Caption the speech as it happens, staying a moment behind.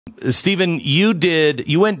Stephen, you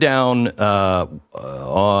went down on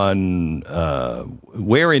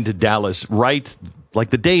where into Dallas, right, like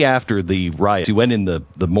the day after the riot. You went in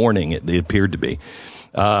the morning, it appeared to be,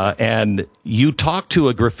 and you talked to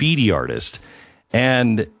a graffiti artist,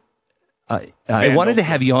 and I wanted to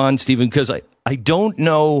have you on, Stephen, because I don't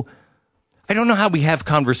know how we have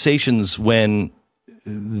conversations when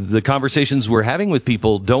the conversations we're having with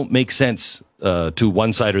people don't make sense to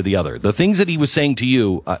one side or the other. The things that he was saying to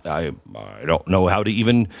you, I don't know how to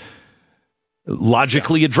even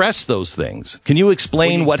logically address those things. Can you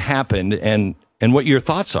explain what happened and what your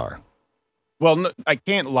thoughts are? Well, no, I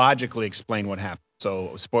can't logically explain what happened.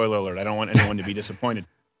 So, spoiler alert, I don't want anyone to be disappointed.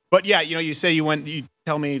 But yeah, you say you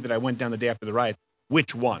tell me that I went down the day after the riot.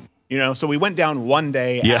 Which one? So we went down one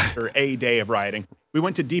day after a day of rioting. We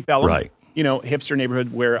went to Deep Ellum, right. Hipster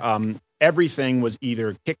neighborhood where everything was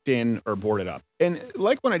either kicked in or boarded up. And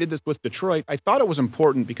like when I did this with Detroit, I thought it was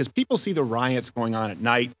important because people see the riots going on at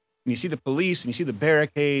night, and you see the police, and you see the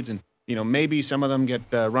barricades, and maybe some of them get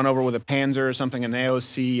run over with a Panzer or something, and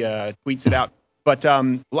AOC tweets it out. But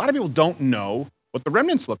a lot of people don't know what the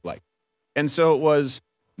remnants look like. And so it was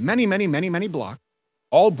many, many, many, many blocks,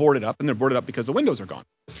 all boarded up, and they're boarded up because the windows are gone.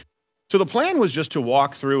 So the plan was just to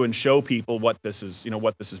walk through and show people what this is,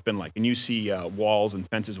 what this has been like. And you see walls and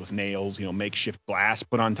fences with nails, makeshift glass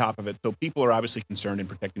put on top of it. So people are obviously concerned in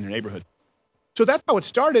protecting their neighborhood. So that's how it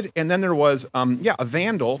started. And then there was, a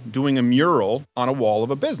vandal doing a mural on a wall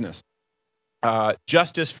of a business.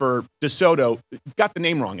 Justice for DeSoto, got the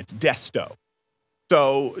name wrong. It's Desto.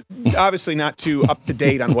 So obviously not too up to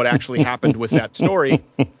date on what actually happened with that story.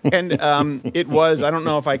 And it was, I don't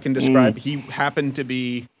know if I can describe, he happened to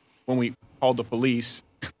be, when we called the police,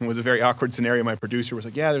 it was a very awkward scenario. My producer was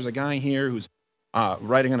like, yeah, there's a guy here who's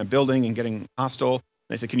writing on a building and getting hostile. And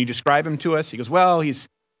I said, can you describe him to us? He goes, well, he's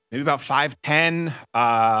maybe about 5'10",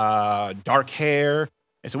 dark hair.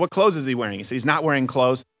 I said, what clothes is he wearing? He said, he's not wearing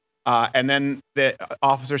clothes. And then the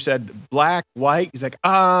officer said, black, white. He's like,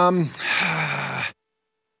 I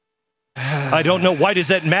don't know. Why does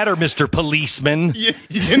that matter, Mr. Policeman? So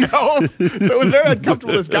it was very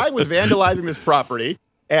uncomfortable. This guy was vandalizing this property.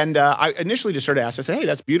 And I initially just started asking, I said, hey,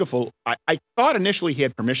 that's beautiful. I thought initially he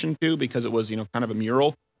had permission to because it was, kind of a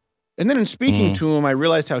mural. And then in speaking to him, I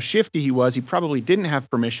realized how shifty he was. He probably didn't have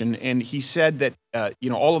permission. And he said that,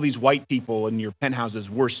 all of these white people in your penthouses,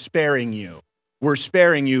 we're sparing you. We're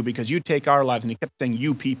sparing you because you take our lives. And he kept saying,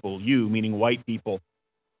 you people, you, meaning white people.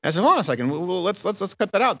 And I said, hold on a second. Well, let's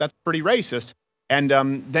cut that out. That's pretty racist. And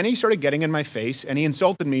then he started getting in my face and he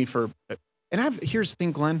insulted me for, and here's the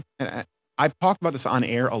thing, Glenn, and I've talked about this on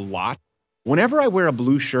air a lot. Whenever I wear a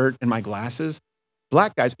blue shirt and my glasses,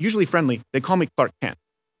 black guys, usually friendly, they call me Clark Kent.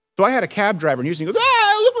 So I had a cab driver and he goes,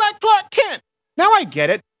 I look like Clark Kent. Now I get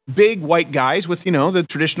it. Big white guys with, the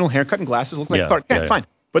traditional haircut and glasses look like Clark Kent. Fine.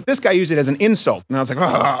 But this guy used it as an insult. And I was like,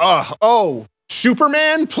 oh,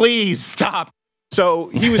 Superman, please stop. So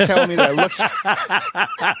he was telling me that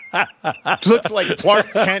I looked like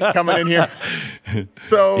Clark Kent coming in here.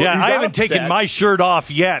 So yeah, I haven't taken my shirt off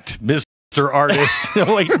yet, Mr. Artist.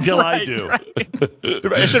 Wait until I do. Right.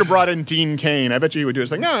 I should have brought in Dean Cain. I bet you he would do it.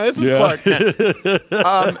 It's like, no, this is Clark Kent.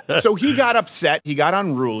 So he got upset. He got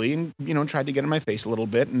unruly and, tried to get in my face a little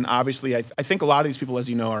bit. And obviously, I think a lot of these people, as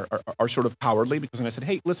you know, are sort of cowardly because when I said,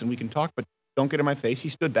 hey, listen, we can talk, but don't get in my face. He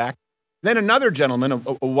stood back. Then another gentleman, a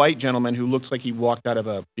white gentleman who looks like he walked out of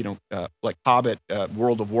a, like Hobbit,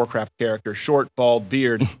 World of Warcraft character, short, bald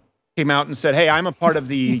beard, came out and said, hey, I'm a part of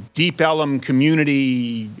the Deep Ellum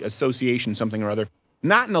Community Association, something or other.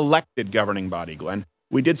 Not an elected governing body, Glenn.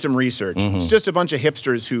 We did some research. It's just a bunch of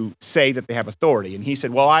hipsters who say that they have authority. And he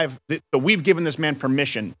said, well, we've given this man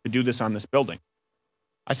permission to do this on this building.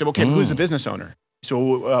 I said, okay, who's the business owner?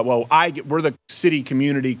 So, we're the city,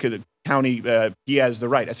 community, county, he has the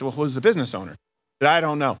right. I said, well, who's the business owner? But I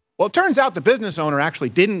don't know. Well, it turns out the business owner actually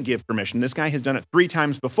didn't give permission. This guy has done it 3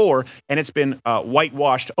 times before, and it's been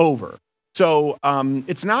whitewashed over. So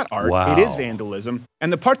it's not art. Wow. It is vandalism.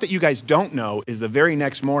 And the part that you guys don't know is the very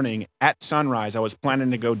next morning at sunrise, I was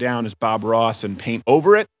planning to go down as Bob Ross and paint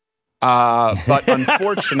over it. But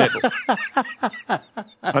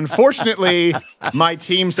unfortunately, my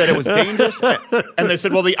team said it was dangerous. And they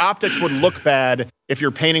said, well, the optics would look bad if you're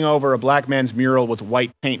painting over a black man's mural with white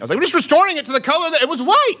paint. I was like, we're just restoring it to the color that it was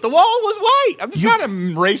white. The wall was white. I'm just not a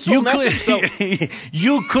racial message. So.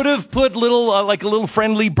 You could have put like a little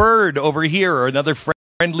friendly bird over here or another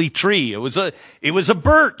friendly tree. It was a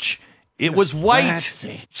birch. It was white.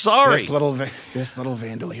 Sorry. This little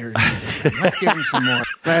vandal here. Let's give him some more.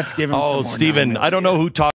 Let's give him some more. Oh, Stephen, I don't know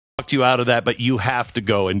who talked you out of that, but you have to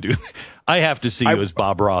go and do. I have to see you as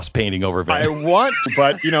Bob Ross painting over vandal. I want,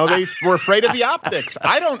 but you know, they were afraid of the optics.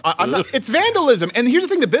 I'm not, it's vandalism. And here's the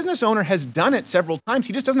thing, the business owner has done it several times.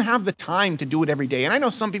 He just doesn't have the time to do it every day. And I know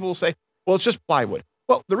some people will say, well, it's just plywood.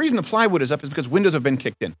 Well, the reason the plywood is up is because windows have been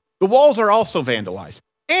kicked in. The walls are also vandalized.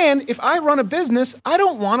 And if I run a business, I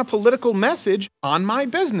don't want a political message on my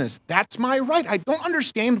business. That's my right. I don't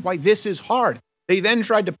understand why this is hard. They then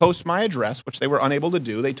tried to post my address, which they were unable to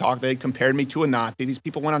do. They compared me to a Nazi. These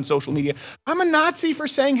people went on social media. I'm a Nazi for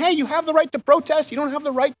saying, hey, you have the right to protest. You don't have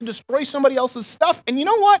the right to destroy somebody else's stuff. And you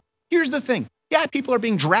know what? Here's the thing. Yeah, people are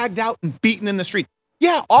being dragged out and beaten in the street.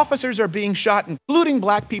 Yeah, officers are being shot, including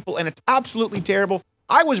black people, and it's absolutely terrible.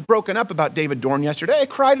 I was broken up about David Dorn yesterday. I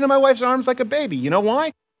cried into my wife's arms like a baby. You know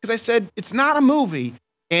why? Because I said, it's not a movie,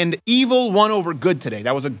 and evil won over good today.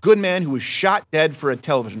 That was a good man who was shot dead for a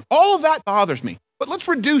television. All of that bothers me. But let's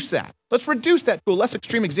reduce that. Let's reduce that to a less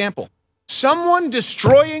extreme example. Someone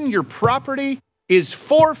destroying your property is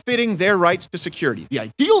forfeiting their rights to security. The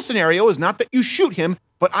ideal scenario is not that you shoot him,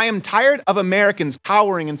 but I am tired of Americans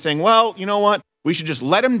cowering and saying, well, you know what? We should just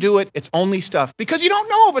let him do it. It's only stuff. Because you don't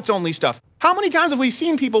know if it's only stuff. How many times have we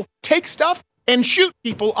seen people take stuff and shoot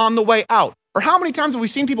people on the way out? Or how many times have we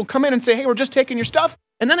seen people come in and say, hey, we're just taking your stuff,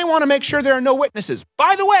 and then they want to make sure there are no witnesses?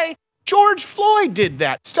 By the way, George Floyd did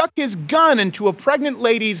that, stuck his gun into a pregnant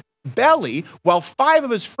lady's belly while 5 of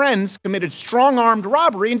his friends committed strong-armed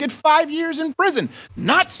robbery and did 5 years in prison.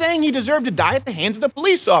 Not saying he deserved to die at the hands of the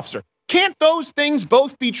police officer. Can't those things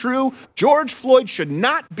both be true? George Floyd should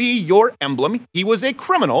not be your emblem. He was a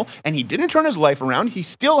criminal, and he didn't turn his life around. He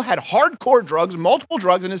still had hardcore drugs, multiple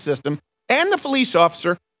drugs in his system, and the police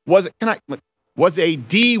officer was a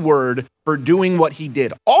D word for doing what he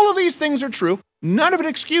did. All of these things are true. None of it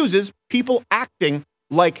excuses people acting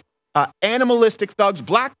like animalistic thugs,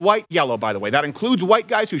 black, white, yellow, by the way. That includes white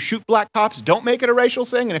guys who shoot black cops. Don't make it a racial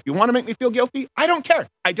thing. And if you want to make me feel guilty, I don't care.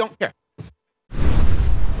 I don't care.